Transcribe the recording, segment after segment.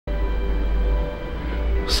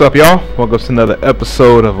What's up, y'all? Welcome to another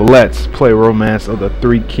episode of Let's Play Romance of the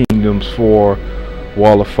Three Kingdoms for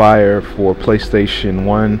Wall of Fire for PlayStation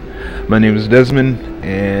 1. My name is Desmond,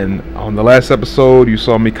 and on the last episode you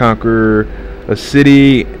saw me conquer a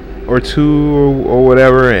city or two or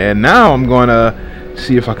whatever, and now I'm gonna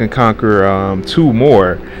see if I can conquer two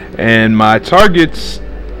more. And my targets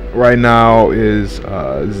right now is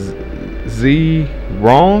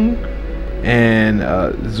Zhorong and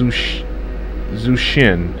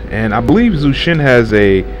Zushin, and I believe Zushin has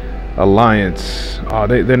a alliance. Oh,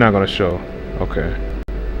 they're not gonna show. Okay.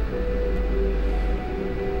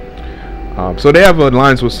 So they have an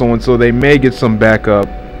alliance with someone, so they may get some backup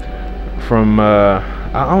from I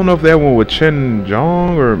don't know if they have one with Chen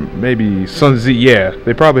Zhong or maybe Sun Zi. Yeah,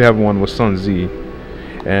 they probably have one with Sun Zi.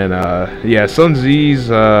 And yeah, Sun Zi's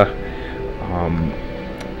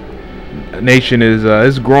nation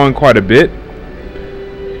is growing quite a bit.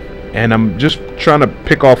 And I'm just trying to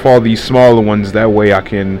pick off all these smaller ones, that way I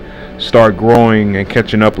can start growing and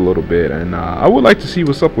catching up a little bit. And I would like to see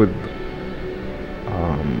what's up with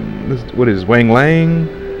what is Wang Lang?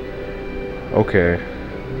 Okay,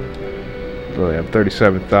 so they have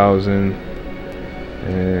 37,000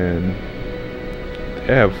 and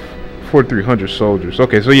they have 4,300 soldiers.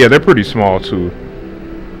 Okay, so yeah, they're pretty small too.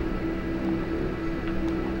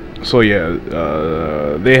 So yeah,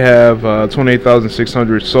 they have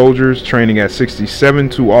 28,600 soldiers, training at 67,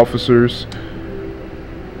 2 officers.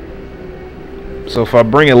 So if I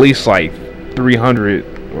bring at least like 300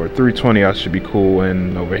 or 320, I should be cool.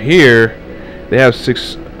 And over here, they have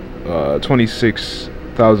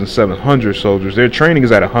 26,700 soldiers. Their training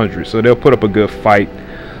is at 100, so they'll put up a good fight.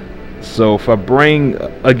 So if I bring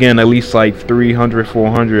again at least like 300,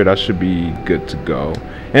 400, I should be good to go.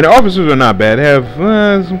 And the officers are not bad. They have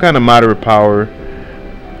some kind of moderate power.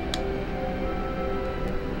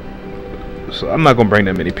 So I'm not going to bring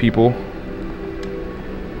that many people.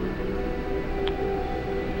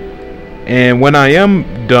 And when I am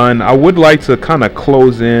done, I would like to kind of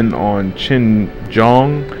close in on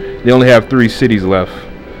Xinjiang. They only have 3 cities left.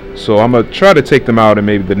 So I'm going to try to take them out in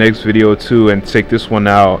maybe the next video or two, and take this one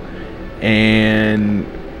out and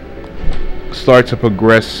start to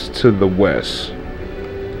progress to the west.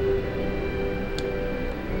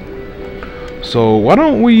 So why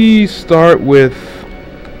don't we start with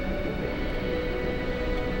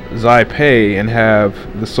Zaipei and have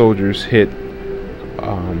the soldiers hit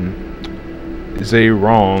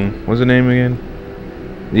Zhorong. What's the name again?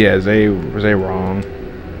 Yeah, Zhorong.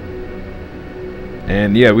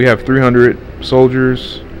 And yeah, we have 300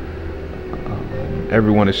 soldiers.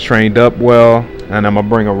 Everyone is trained up well, and I'm gonna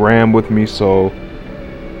bring a ram with me. So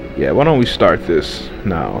yeah, why don't we start this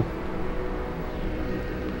now?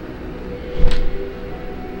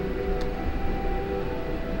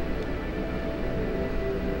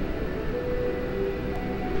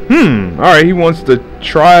 Alright, he wants the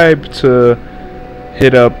tribe to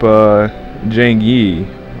hit up Zhang Yi.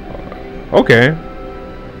 Okay.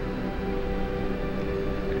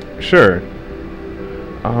 Sure.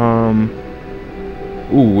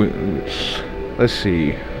 Ooh, let's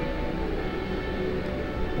see.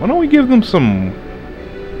 Why don't we give them some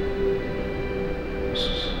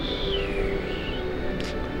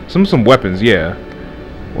weapons, yeah.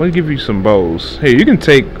 Let me give you some bows. Hey, you can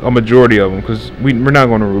take a majority of them, because we're not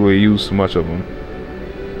going to really use too much of them.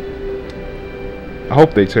 I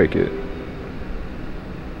hope they take it.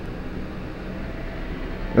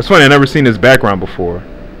 That's funny, I've never seen this background before.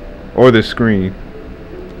 Or this screen.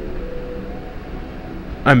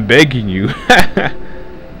 I'm begging you. I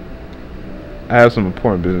have some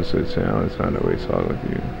important business to town. It's not a way to talk with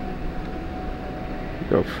you.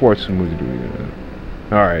 Your fortune was doing.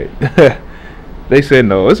 Alright. They said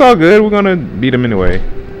no. It's all good. We're gonna beat them anyway.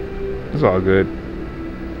 It's all good.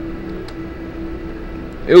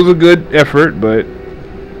 It was a good effort, but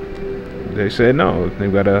they said no.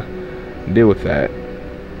 They've gotta deal with that.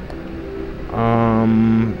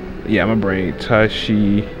 Yeah, I'm gonna bring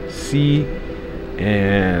Tashi C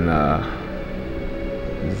and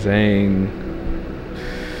Zhang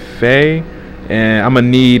Fei, and I'm gonna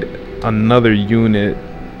need another unit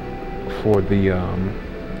for the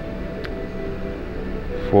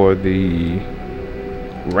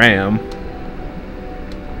ram.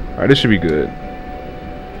 Alright, this should be good.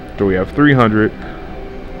 So we have 300.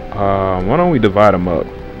 Why don't we divide them up?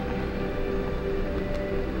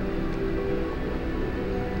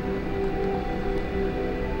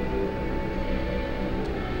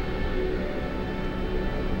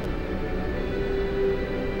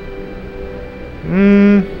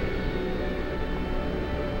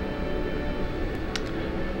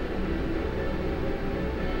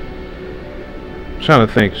 trying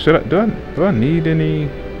to think. Should I do I need any?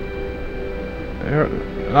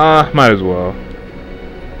 Might as well.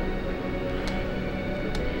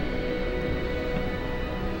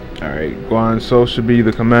 Alright, Guan So should be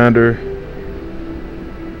the commander.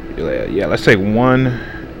 Yeah, let's take 1.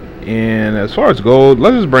 And as far as gold,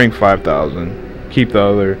 let's just bring 5,000. Keep the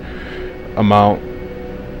other amount.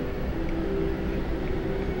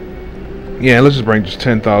 Yeah, let's just bring just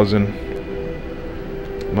 10,000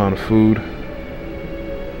 amount of food.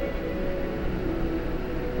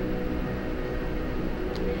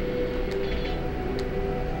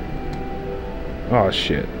 Oh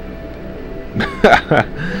shit.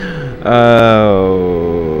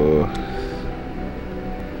 Oh.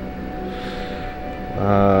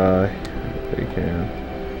 They can.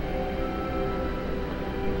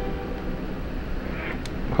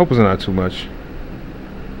 I hope it's not too much.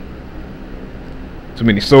 Too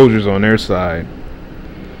many soldiers on their side.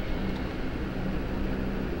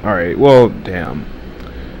 Alright, well, damn.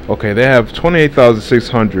 Okay, they have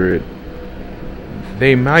 28,600.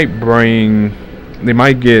 They might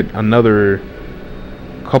get another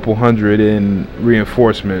couple hundred in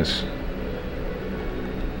reinforcements.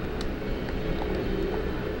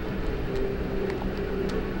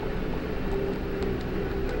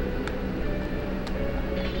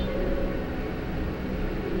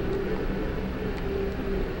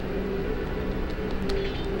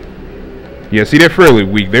 Yeah, see, they're fairly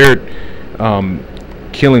weak. They're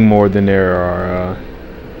killing more than they are.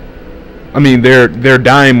 I mean, they're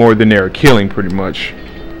dying more than they're killing, pretty much.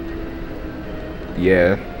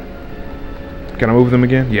 Yeah. Can I move them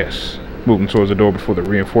again? Yes. Move them towards the door before the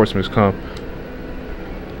reinforcements come.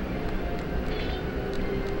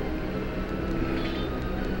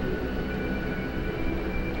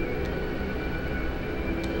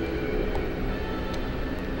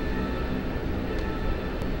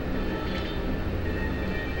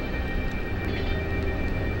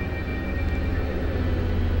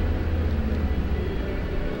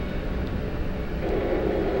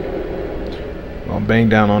 I'll bang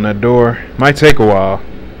down on that door. Might take a while.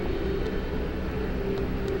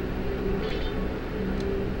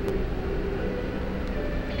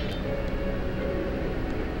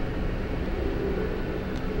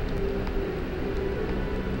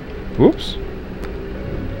 Whoops.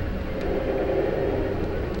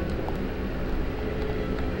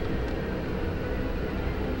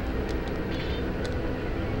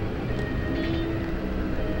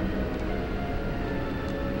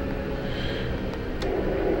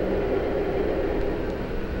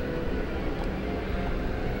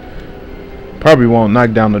 Probably won't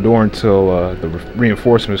knock down the door until the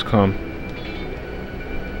reinforcements come.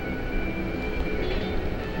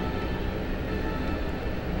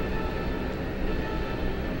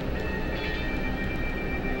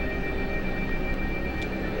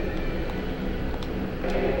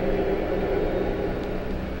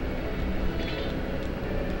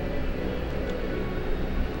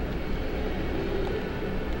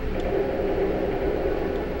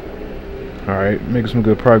 Alright, making some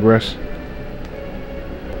good progress.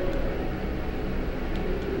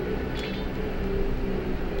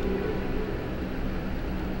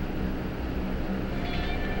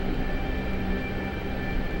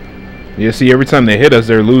 Yeah, see, every time they hit us,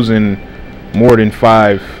 they're losing more than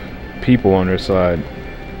 5 people on their side.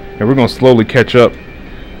 And we're going to slowly catch up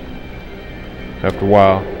after a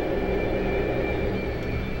while.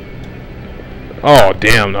 Oh,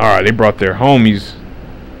 damn. Alright, they brought their homies.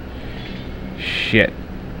 Shit.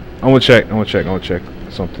 I'm going to check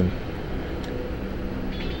something.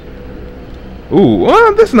 Ooh,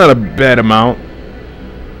 well, that's not a bad amount.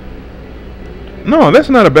 No, that's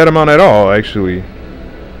not a bad amount at all, actually.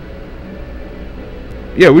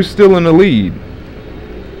 Yeah, we're still in the lead.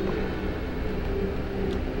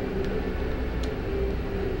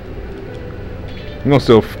 I'm gonna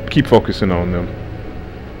still keep focusing on them.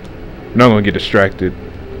 I'm not gonna get distracted.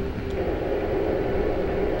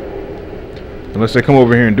 Unless they come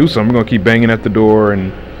over here and do something, we're gonna keep banging at the door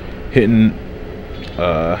and hitting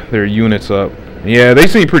their units up. Yeah, they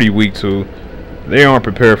seem pretty weak too. They aren't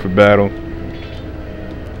prepared for battle.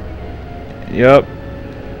 Yep.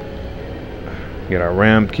 Get our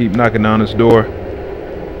ram, keep knocking down this door.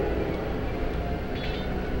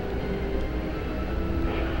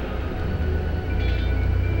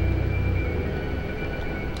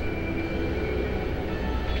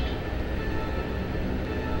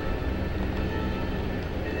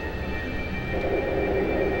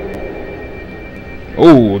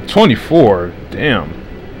 Oh, 24. Damn.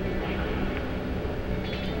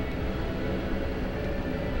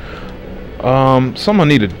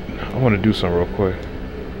 I want to do something real quick.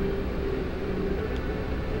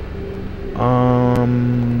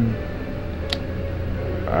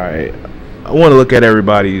 Alright. I want to look at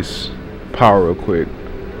everybody's power real quick.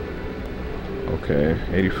 Okay,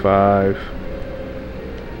 85.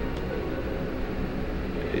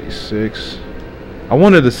 86. I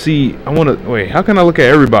wanted to see. Wait, how can I look at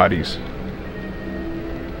everybody's?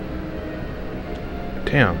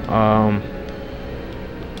 Damn.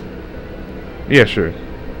 Yeah, sure.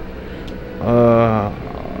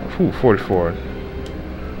 44.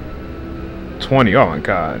 20. Oh my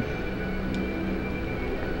god.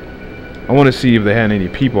 I want to see if they had any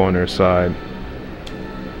people on their side.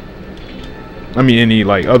 I mean, any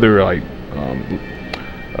like other like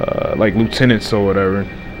lieutenants or whatever.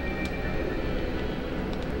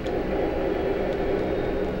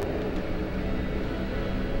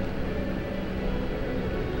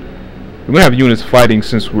 We're gonna have units fighting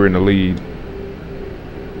since we're in the lead.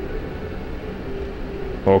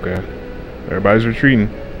 Okay, everybody's retreating.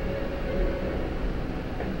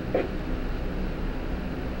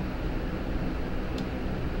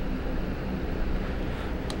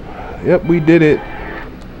 Yep, we did it.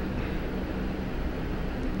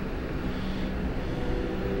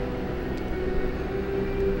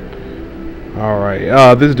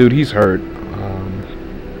 Alright, this dude, he's hurt.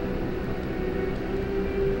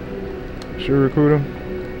 Should we recruit him?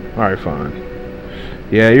 Alright, fine.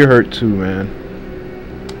 Yeah, you're hurt too, man.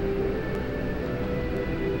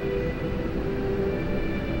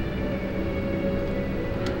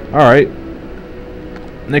 Alright.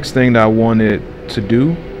 Next thing that I wanted to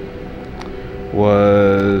do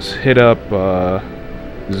was hit up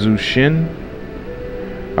Zhu Xin.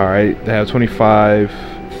 Alright, they have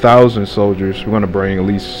 25,000 soldiers. We're gonna bring at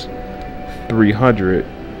least 300.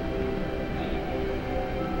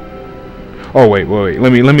 Oh wait.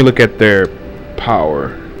 Let me look at their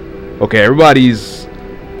power. Okay, everybody's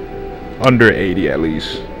under 80 at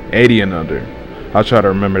least. 80 and under. I'll try to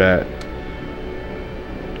remember that.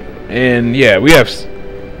 And yeah, we have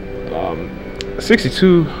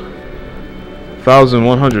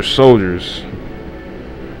 62,100 soldiers.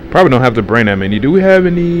 Probably don't have to bring that many. Do we have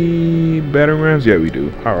any battering rams? Yeah, we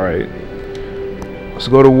do. Alright. Let's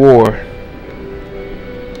go to war.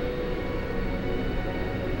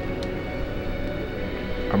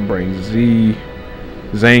 I'm bringing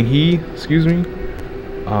Zhang He, excuse me.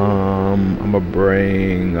 I'm gonna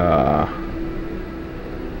bring Hao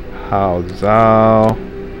Zhao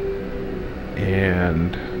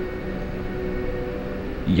and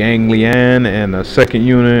Yang Lian and a second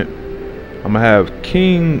unit. I'm gonna have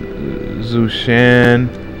King Zhu Shan,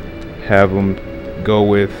 have him go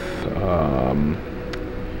with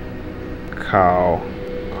Cao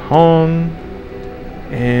Hong,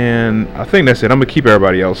 and I think that's it. I'm gonna keep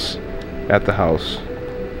everybody else at the house.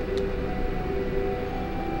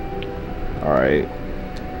 Alright.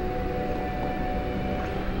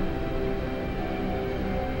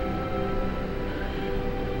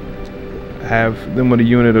 Have them with a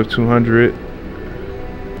unit of 200.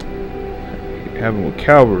 Have them with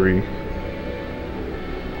cavalry.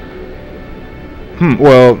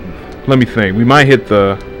 Well, let me think. We might hit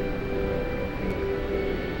the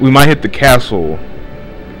castle.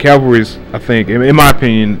 Cavalry is, I think, in my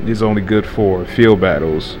opinion, is only good for field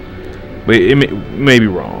battles, but it may be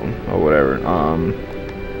wrong or whatever.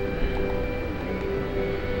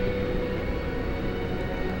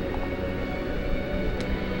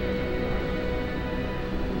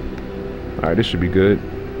 Alright, this should be good.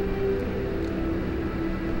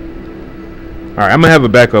 Alright, I'm gonna have a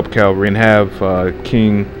backup cavalry and have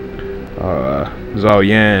King Zhao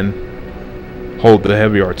Yan hold the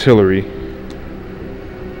heavy artillery.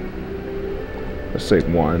 Let's take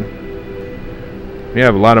one. We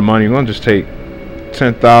have a lot of money. We're gonna just take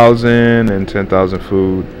 10,000 and 10,000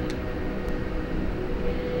 food.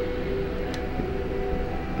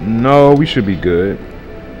 No, we should be good.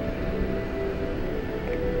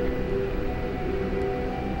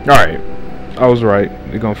 Alright, I was right.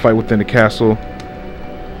 They're gonna fight within the castle.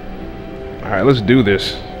 Alright, let's do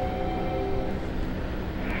this.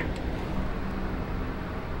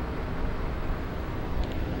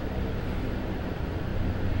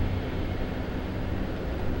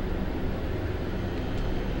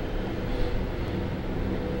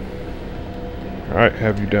 Alright,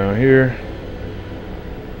 have you down here.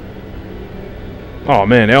 Oh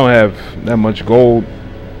man, they don't have that much gold.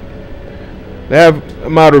 They have a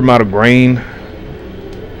moderate amount of grain.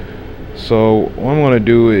 So what I'm gonna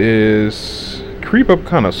do is creep up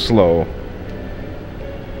kind of slow.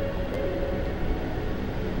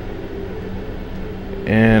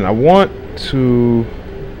 And I want to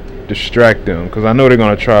distract them because I know they're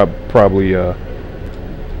gonna try probably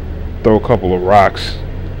throw a couple of rocks.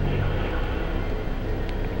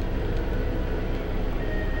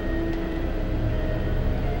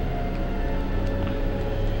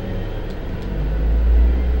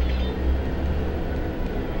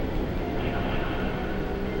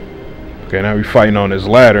 Okay, now we're fighting on this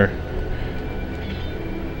ladder.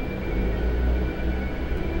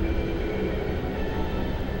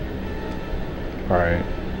 Alright.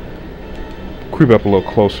 Creep up a little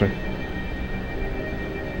closer.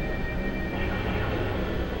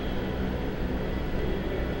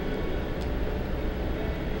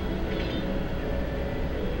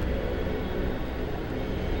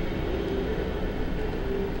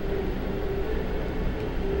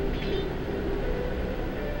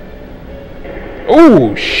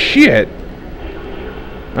 Oh shit!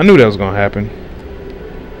 I knew that was gonna happen.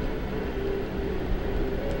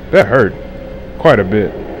 That hurt quite a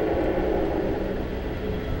bit.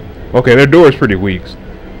 Okay, their door is pretty weak.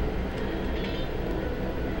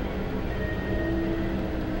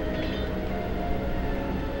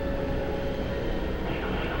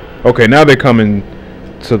 Okay, now they're coming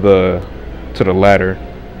to the ladder.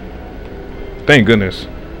 Thank goodness.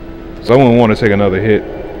 So I wouldn't want to take another hit.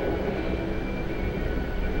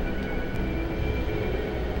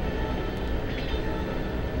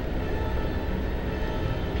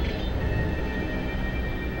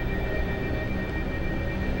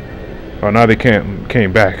 Oh, now they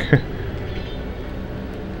came back.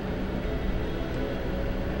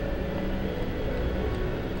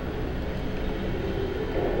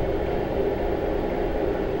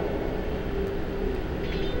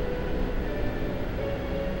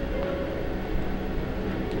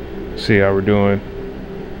 See how we're doing.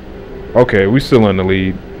 Okay, we still in the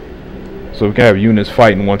lead. So we can have units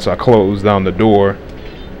fighting once I close down the door.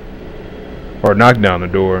 Or knock down the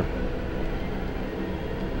door.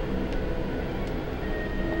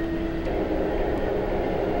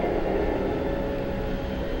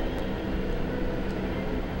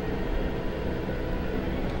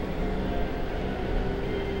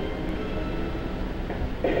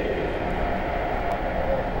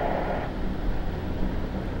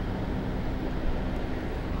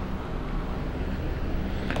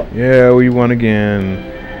 Yeah, we won again.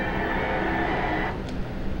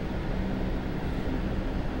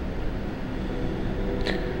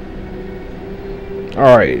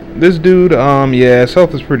 Alright, this dude, yeah, his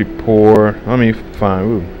health is pretty poor. I mean,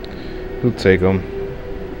 fine, we'll take him.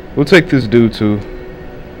 We'll take this dude too.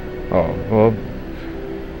 Oh, well,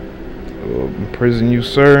 we'll imprison you,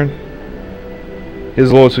 sir.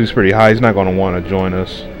 His loyalty is pretty high. He's not going to want to join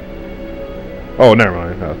us. Oh, never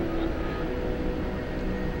mind.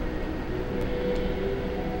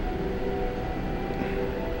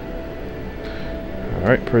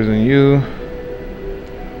 Alright, prison you.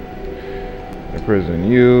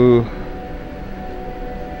 Prison you.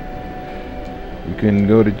 You can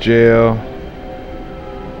go to jail.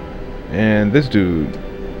 And this dude.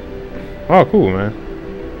 Oh, cool, man.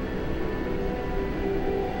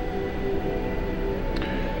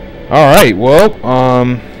 Alright, well,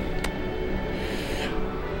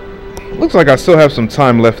 looks like I still have some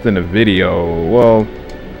time left in the video. Well,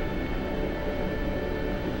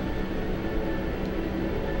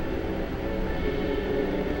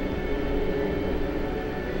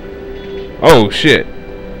 oh shit.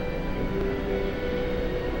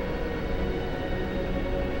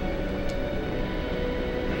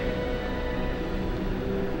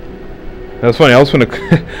 That's funny. I was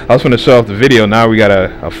gonna show off the video. Now we got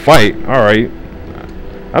a fight. All right,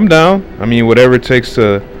 I'm down. I mean, whatever it takes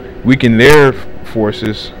to weaken their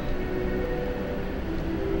forces.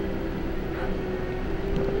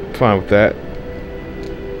 Fine with that.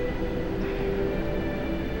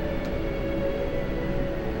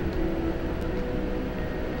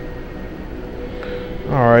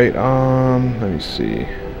 Alright, let me see.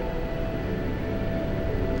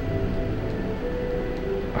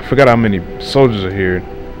 I forgot how many soldiers are here.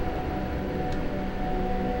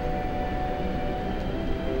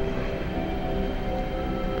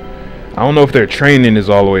 I don't know if their training is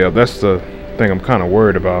all the way up. That's the thing I'm kind of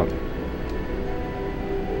worried about.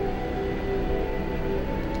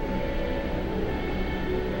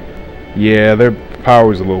 Yeah, their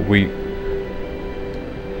power is a little weak.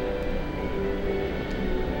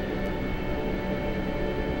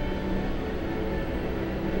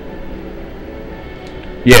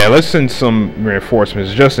 Yeah, let's send some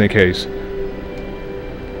reinforcements just in case.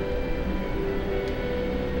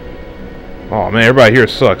 Oh man, everybody here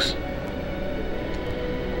sucks.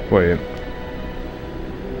 Wait.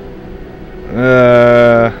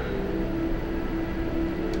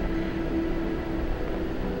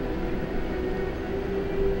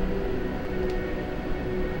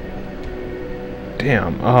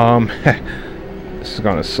 Damn. This is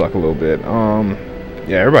gonna suck a little bit.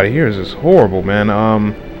 Yeah, everybody here is just horrible, man.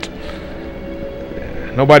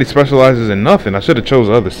 Nobody specializes in nothing. I should have chose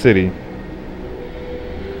the other city.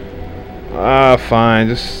 Fine.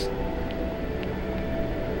 Just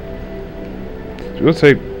we'll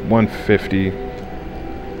take 150.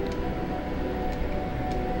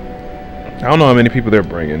 I don't know how many people they're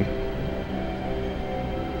bringing.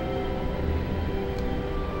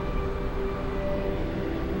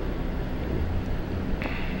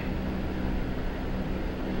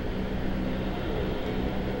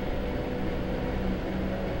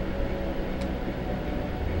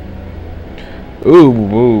 Ooh.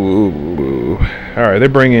 Alright, they're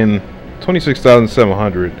bringing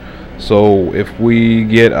 26,700. So if we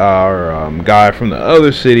get our guy from the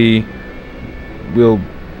other city, we'll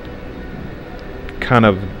kind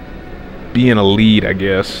of be in a lead, I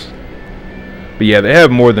guess. But yeah, they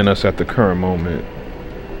have more than us at the current moment.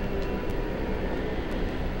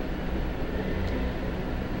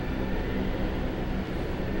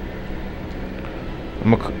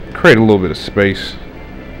 I'm gonna create a little bit of space.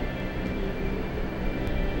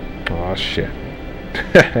 Oh shit.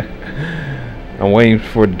 I'm waiting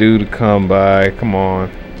for a dude to come by. Come on.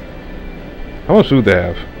 How much food they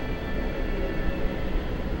have?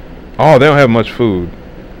 Oh, they don't have much food.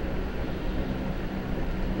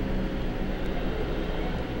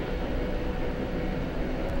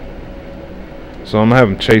 So I'm gonna have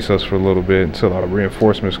them chase us for a little bit until our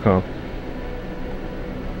reinforcements come.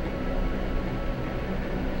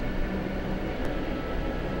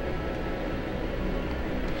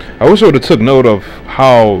 I wish I would have took note of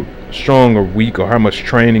how strong or weak or how much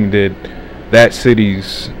training did that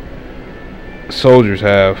city's soldiers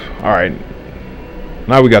have. Alright.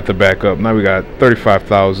 Now we got the backup. Now we got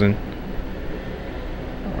 35,000.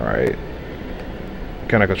 Alright.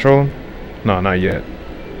 Can I control him? No, not yet.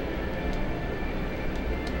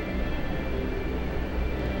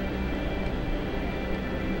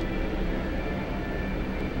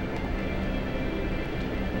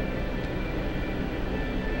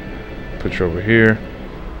 Put you over here.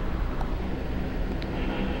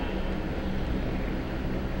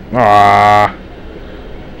 Ah.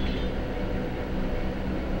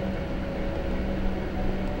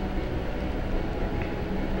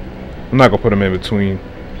 I'm not gonna put them in between.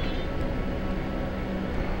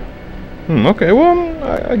 Okay, well,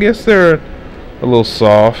 I guess they're a little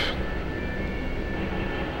soft.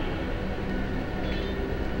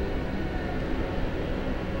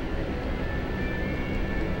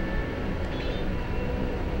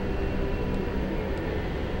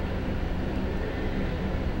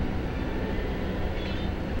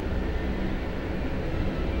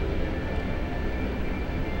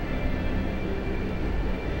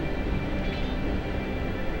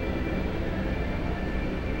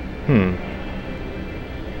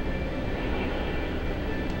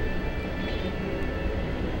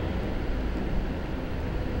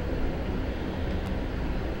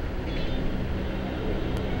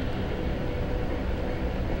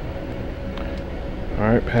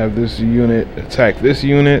 Alright, have this unit attack this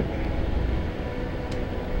unit.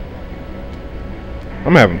 I'm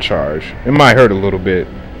gonna have him charge. It might hurt a little bit.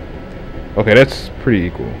 Okay, that's pretty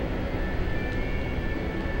equal.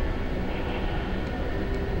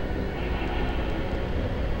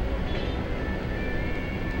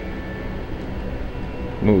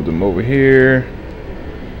 Move them over here.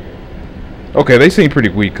 Okay, they seem pretty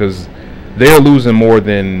weak because they're losing more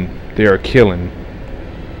than they are killing.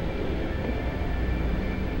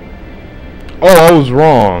 Oh, I was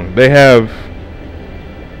wrong. They have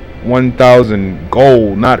 1,000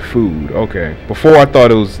 gold, not food. Okay. Before I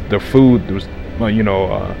thought it was the food was, well, you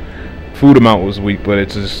know, food amount was weak, but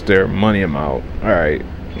it's just their money amount. All right.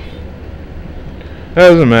 That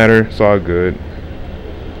doesn't matter. It's all good.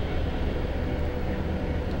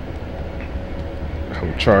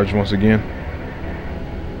 I'll charge once again.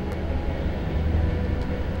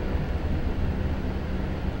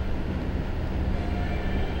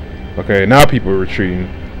 Okay, now people are retreating.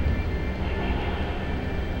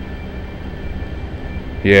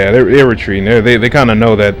 Yeah, they're retreating. They kind of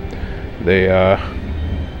know that they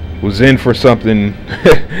was in for something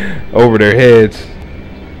over their heads.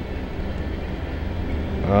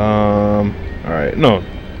 All right, no,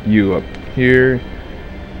 you up here,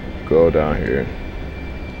 go down here,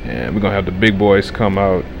 and we're gonna have the big boys come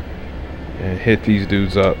out and hit these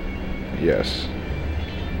dudes up. Yes.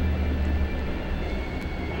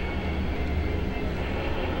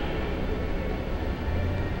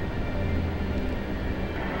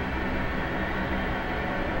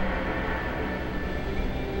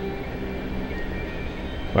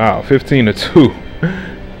 Wow, 15-2.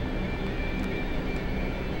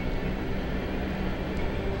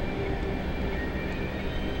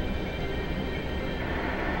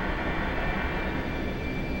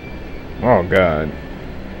 Oh God.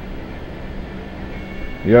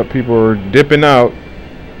 Yep, people are dipping out.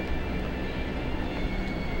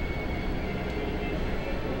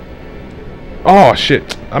 Oh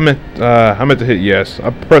shit! I meant to hit yes.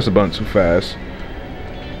 I pressed the button too fast.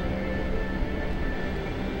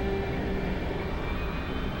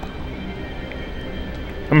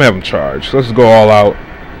 I'm gonna have him charge. Let's go all out.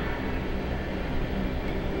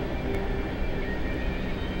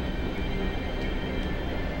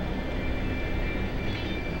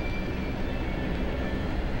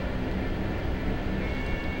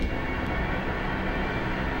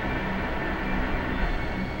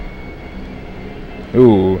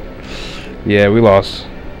 Ooh, yeah, we lost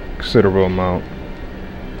considerable amount.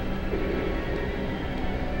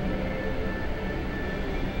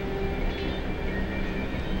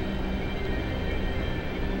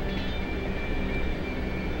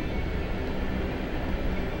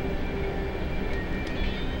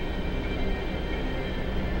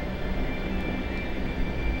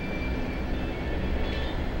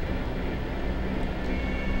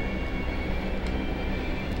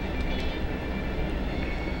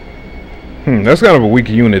 That's kind of a weak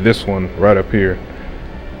unit, this one, right up here.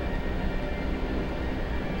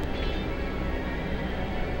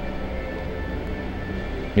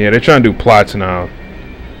 Yeah, they're trying to do plots now.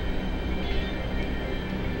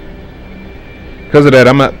 Because of that,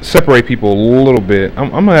 I'm going to separate people a little bit.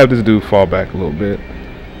 I'm going to have this dude fall back a little bit.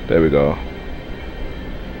 There we go.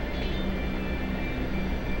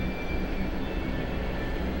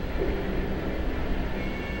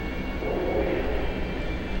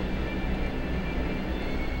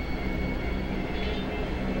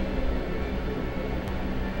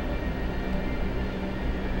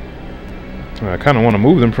 I kind of want to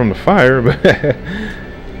move them from the fire, but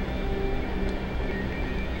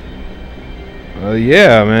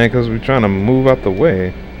yeah, man, because we're trying to move out the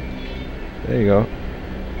way. There you go.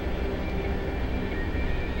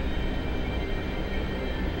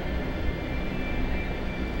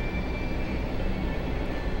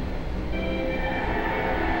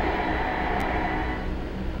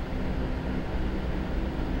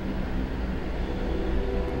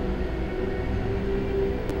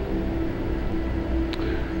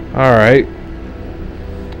 Alright.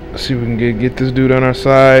 Let's see if we can get this dude on our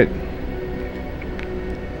side.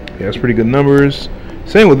 Yeah, that's pretty good numbers.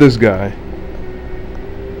 Same with this guy.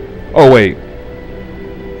 Oh, wait.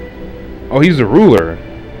 Oh, he's the ruler.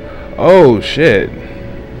 Oh, shit.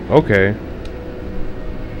 Okay.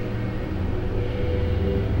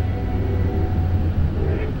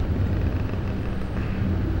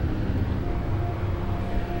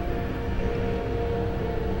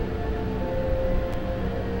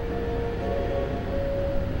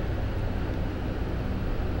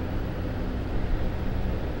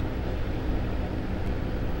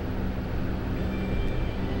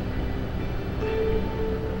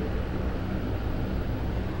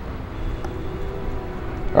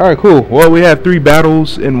 Alright, cool. Well, we had 3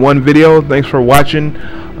 battles in one video. Thanks for watching.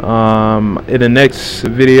 In the next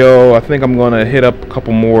video, I think I'm going to hit up a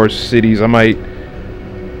couple more cities. You might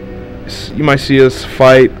see us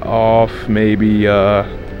fight off maybe Wang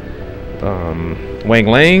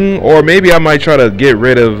Lang, or maybe I might try to get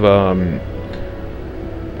rid of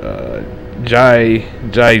Jai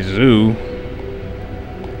Zhu,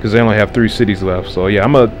 because they only have 3 cities left. So yeah,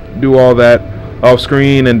 I'm going to do all that off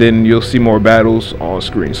screen, and then you'll see more battles on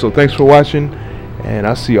screen. So thanks for watching, and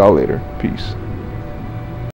I'll see y'all later. Peace.